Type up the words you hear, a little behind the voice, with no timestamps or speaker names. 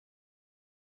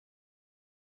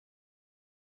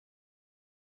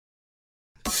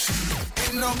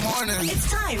It's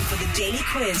time for the Daily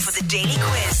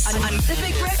Quiz. On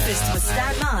Pacific Breakfast with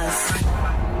Stan Mars.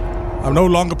 I'm no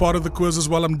longer part of the quiz as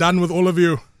well. I'm done with all of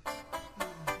you.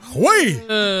 Wait!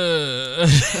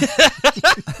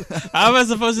 How am I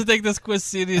supposed to take this quiz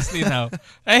seriously now?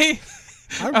 Hey?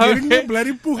 I'm getting the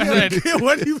bloody pookie Alright. idea.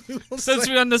 What do you feel? Since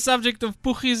we're on the subject of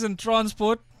pookies and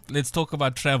transport, let's talk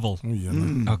about travel. Oh, yeah,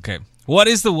 man. Okay. What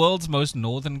is the world's most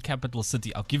northern capital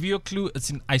city? I'll give you a clue. It's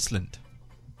in Iceland.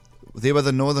 They were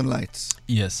the Northern Lights.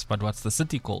 Yes, but what's the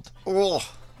city called? Oh,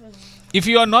 If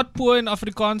you are not poor in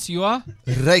Afrikaans, you are.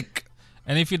 Reik.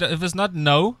 And if it's not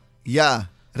no, Ja,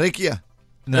 Reikia.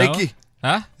 no. Reiki.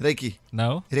 Huh? Reiki.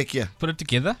 No. Reikia. Put it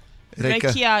together.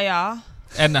 Reika. ja.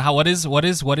 And what is a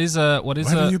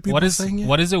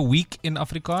week in A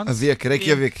Afrikaans? week.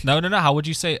 Reykjavik. No. How would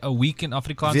you say a week in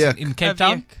Afrikaans Week. in Cape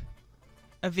Town?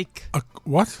 A week.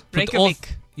 What? Put all-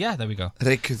 Reykjavik. Yeah, there we go.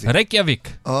 Reykjavik.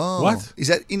 Reykjavik. Oh. What? Is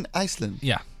that in Iceland?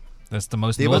 Yeah, that's the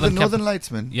most They were the northern. Northern Lights,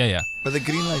 man. Yeah. But the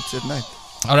green lights at night.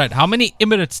 All right. How many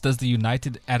Emirates does the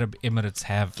United Arab Emirates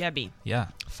have? Gabby. Yeah.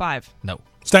 5. No.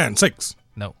 Stan, 6.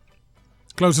 No.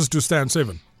 Closest to Stan,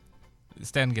 7.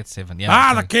 Stan gets 7.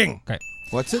 Yeah. The king. Okay.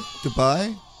 What's it?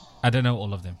 Dubai? I don't know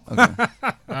all of them.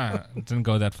 Okay. Didn't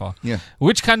go that far. Yeah.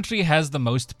 Which country has the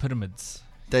most pyramids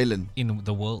Thailand. in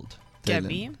the world?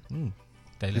 Gabby. The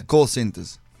Thailand. call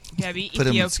centers. Gabby.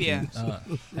 Pyramid Ethiopia.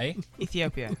 schemes. Hey?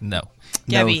 Ethiopia. No.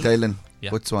 Gabby. No, Thailand. Yeah.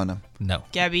 Botswana. No.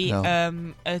 Gabby.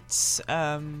 No. It's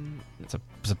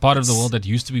It's a part of the world that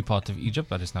used to be part of Egypt,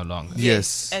 but it's no longer.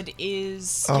 Yes. It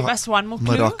is. Oh, Give us one more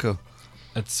clue. Morocco.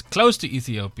 It's close to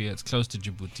Ethiopia. It's close to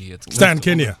Djibouti. It's close Stan, to-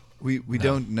 Kenya. We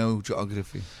don't know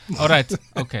geography. All right.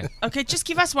 Okay. Okay, just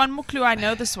give us one more clue. I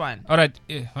know this one. All right.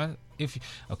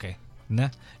 Okay. Nah.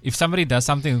 If somebody does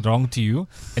something wrong to you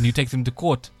and you take them to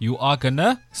court, you are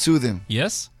gonna Sue them.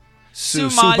 yes.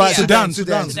 Somalia. Sudan.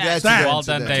 Well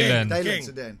done, Dylan. King.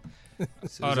 Sudan.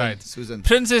 All right. Susan.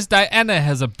 Princess Diana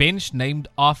has a bench named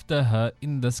after her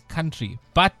in this country,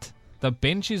 but the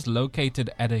bench is located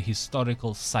at a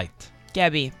historical site.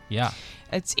 Gabby. Yeah.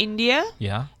 It's India,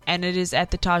 Yeah. and it is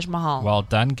at the Taj Mahal. Well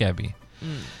done, Gabby.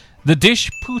 The dish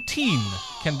poutine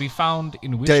can be found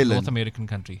in which Dylan. North American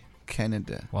country?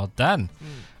 Canada. Well done.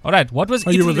 All right. What was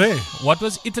Oh, you were Italy- there. What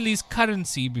was Italy's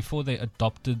currency before they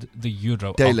adopted the euro?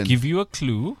 I'll Dylan. give you a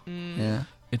clue. Yeah.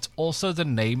 It's also the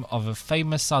name of a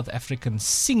famous South African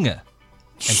singer.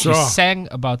 And Sure. she sang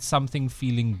about something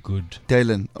feeling good.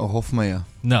 Dylan or Hofmeyer.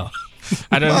 No.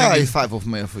 I don't Ah, think it's 5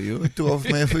 Hofmeyer for you. 2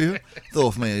 Hofmeyer for you. The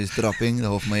Hofmeyer is dropping. The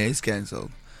Hofmeyer is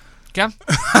cancelled. Come.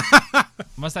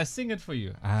 Must I sing it for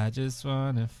you? I just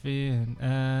wanna feel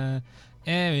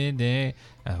every day.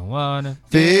 I wanna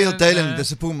Feel Dylan.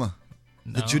 That's a Puma.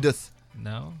 No. The Judith.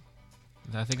 No.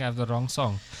 I think I have the wrong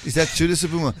song. Is that Judith or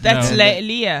Puma? That's No.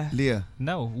 Leah. Leah.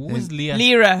 No. Who was Leah?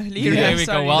 Lyra. There we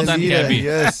go. Sorry. Well done, Leah, Gabby.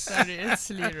 yes. Sorry, it's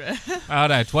Lyra. All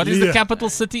right. What is the Leah. capital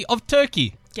city of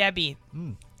Turkey? Gabby.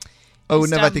 Oh,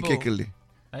 Istanbul. Navatikekeli.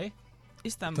 Hey?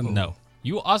 Istanbul. No.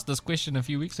 You asked this question a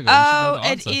few weeks ago. You should know Oh, the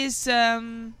it answer. is.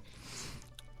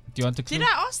 Do you want a clue? Did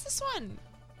I ask this one?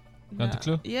 Want a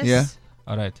clue? Yes. Yeah.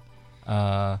 All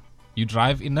right. You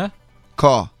drive in a?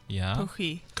 Car. Yeah.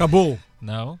 Puchi. Kabul.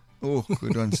 No. Oh,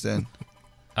 good one, Stan.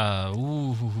 I don't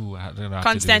know how to do this.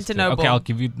 Constantinople. Okay, I'll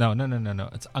give you. No.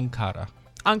 It's Ankara.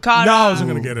 Ankara. No, I wasn't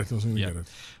going to get it. Yeah.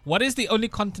 What is the only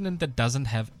continent that doesn't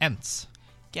have ants?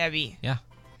 Gabby. Yeah.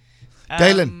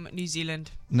 Dylan. New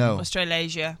Zealand. No.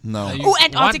 Australasia. No. Are you- Oh,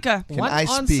 Antarctica. Can One I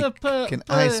answer speak? per- Can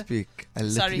per- I speak? I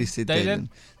literally Sorry. said Dylan? Dylan.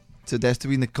 So that's to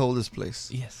be in the coldest place.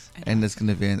 Yes. And it's going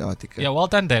to be Antarctica. Yeah, well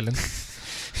done, Dylan.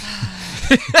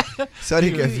 Sorry,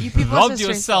 You Gabby. people are Robbed so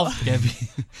yourself, Gabby.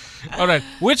 All right.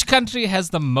 Which country has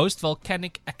the most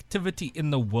volcanic activity in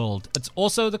the world? It's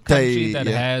also the country that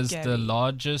yeah. has Gabby. the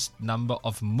largest number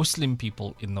of Muslim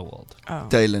people in the world. Oh.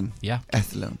 Dylan. Yeah.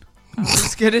 Athlone. I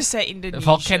was going to say Indonesia.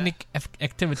 Volcanic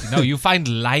activity. No, you find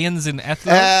lions in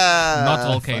Athlone, not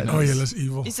volcanoes. Oh, yeah, that's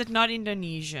evil. Is it not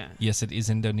Indonesia? Yes, it is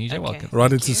Indonesia. Okay. Welcome.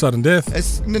 Right into sudden death.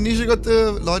 Has Indonesia got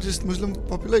the largest Muslim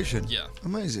population? Yeah.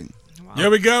 Amazing. Wow. Here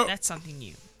we go. That's something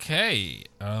new. Okay.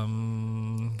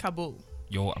 Kabul.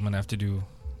 I'm gonna have to do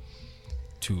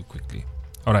 2 quickly.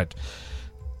 All right.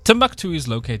 Timbuktu is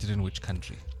located in which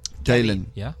country? Dylan.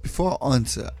 Yeah. Before I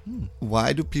answer,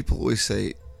 why do people always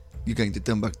say you're going to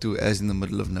Timbuktu as in the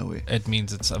middle of nowhere? It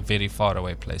means it's a very far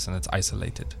away place and it's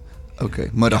isolated. Okay,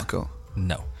 Morocco.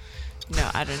 No. No,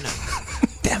 I don't know.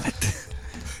 Damn it.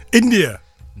 India.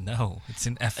 No. It's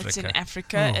in Africa. It's in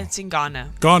Africa. Oh. It's in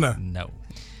Ghana. Ghana. No.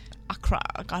 Accra.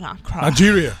 Ghana, Accra.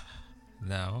 Nigeria.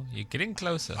 No. You're getting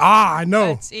closer. I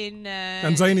know. It's in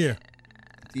Tanzania.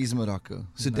 East Morocco.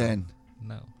 Sudan.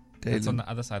 No. It's on Dalen. the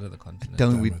other side of the continent.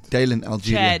 Don't we? Damn it. Dalen,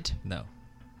 Algeria. Chad. No.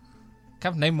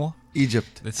 Come, name more.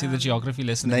 Egypt. Let's see the geography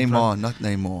lesson. in Neymar, not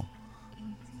Neymar. front.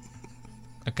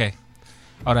 Okay.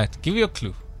 All right. Give you a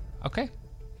clue. Okay.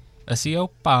 Asio,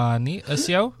 Pani,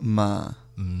 Asio. Ma.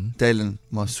 Dalen,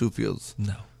 marsupials.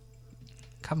 No.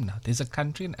 Come now. There's a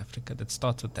country in Africa that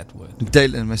starts with that word.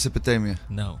 Dalen, Mesopotamia.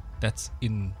 No. That's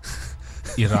in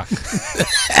Iraq.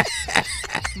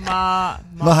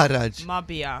 Maharaj.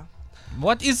 Mabia.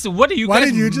 What are you Why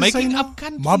guys did you just say making no? up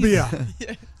countries? Mabia.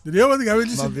 Did you hear what the guy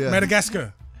just said? Mabia.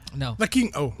 Madagascar. No. The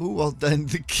king. Oh. Oh, well done.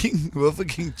 The king. Whoever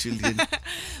King Julian.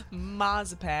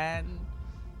 Marzipan.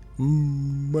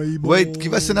 Wait,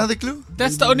 give us another clue.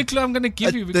 That's the only clue I'm going to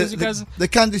give you because you guys... The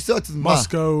country starts with Ma.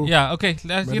 Moscow. Yeah, okay.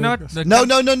 You know what? The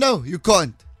No. You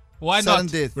can't. Why Sudden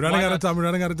not? death. We're running Why out of not? time. We're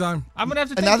running out of time. I'm going to have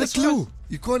to take Another this clue. one.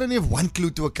 You can't only have one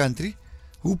clue to a country.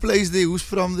 Who plays there? Who's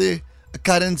from there? A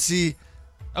currency.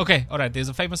 Okay, all right. There's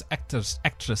a famous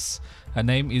actress. Her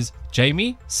name is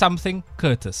Jamie something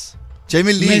Curtis.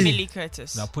 Jamie Lee. Jamie Lee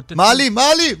Curtis. Now put the Mali.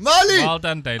 Well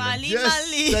done, Dalen. Mali, Yes,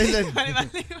 Mali. Dalen. Mali,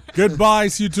 Mali. Goodbye.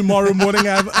 See you tomorrow morning.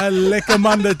 Have a lekker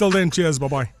Monday. Till then. Cheers.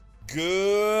 Bye-bye.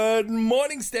 Good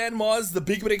morning, Stan Mars, the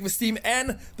Big Breakfast team,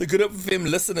 and the Good Up FM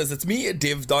listeners. It's me,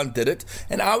 Dev Don did it,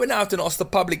 and I went out and asked the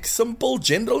public simple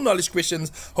general knowledge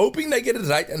questions, hoping they get it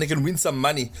right and they can win some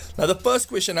money. Now, the first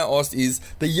question I asked is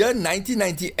the year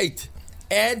 1998.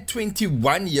 Add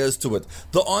 21 years to it.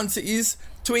 The answer is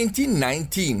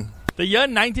 2019. The year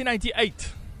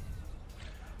 1998.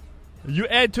 You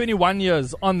add 21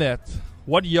 years on that.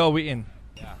 What year are we in?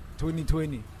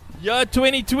 2020. Year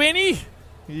 2020?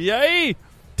 Yay!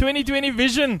 2020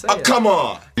 vision. Come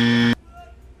on.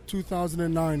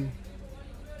 2009.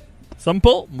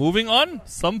 Simple. Moving on.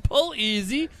 Simple,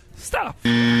 easy stuff.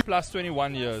 Plus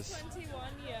 21 years. 21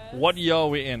 years. What year are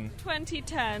we in?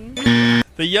 2010.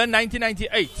 The year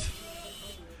 1998.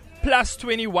 Plus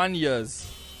 21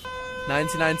 years.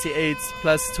 1998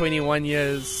 plus 21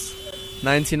 years.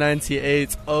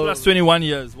 1998. Oh, Plus 21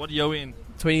 years. What year are we in?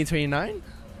 2029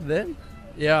 then?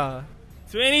 Yeah.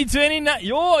 2029.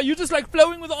 Yo, you just like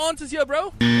flowing with the answers here,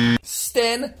 bro.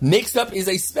 Stan, next up is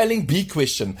a spelling bee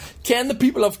question. Can the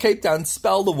people of Cape Town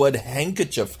spell the word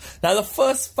handkerchief? Now, the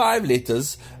first 5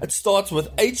 letters, it starts with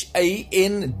Handk.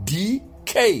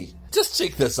 Just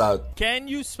check this out. Can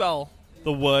you spell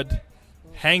the word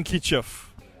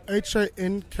handkerchief? HANKY.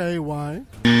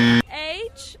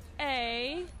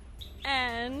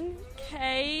 HANK.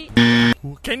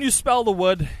 Can you spell the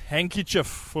word handkerchief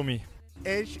for me?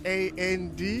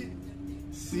 HANDC.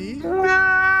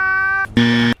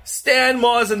 Stan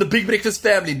Mars and the Big Breakfast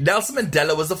family. Nelson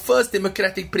Mandela was the first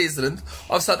democratic president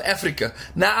of South Africa.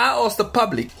 Now, I asked the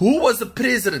public, who was the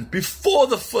president before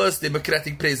the first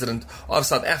democratic president of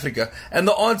South Africa? And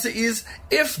the answer is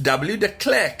F.W. de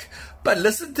Klerk. But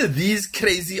listen to these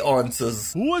crazy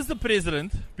answers. Who was the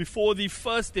president before the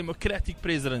first democratic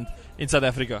president in South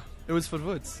Africa? It was for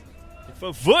votes.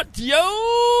 For vote,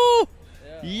 yo!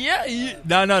 Yeah.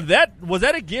 No, was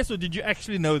that a guess or did you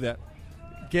actually know that?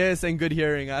 Guess and good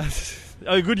hearing us.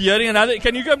 Oh, good hearing. Another.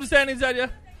 Can you come to stand inside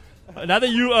here? Another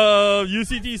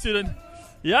UCT student.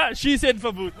 Yeah, she said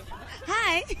for vote.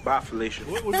 Hi.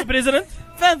 Who's the president?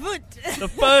 Verwoed.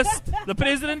 The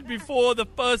president before the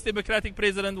first democratic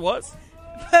president was?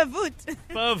 Verwoed.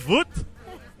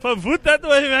 Verwoed that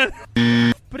way,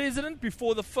 man. President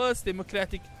before the first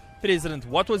democratic president.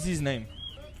 What was his name?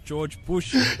 George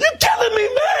Bush. You're killing me,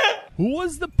 man! Who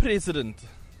was the president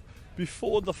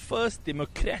before the first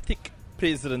democratic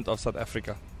president of South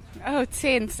Africa? Oh,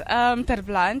 tense. Ter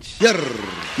Blanche.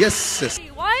 Yes.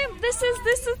 Why? This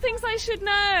is things I should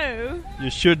know.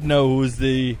 You should know who's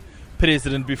the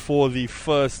president before the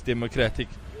first democratic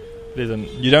president.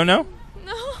 You don't know?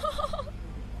 No.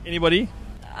 Anybody?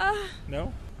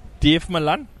 No? Dave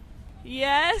Malan?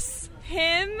 Yes.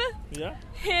 Him. Yeah.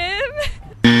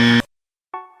 Him.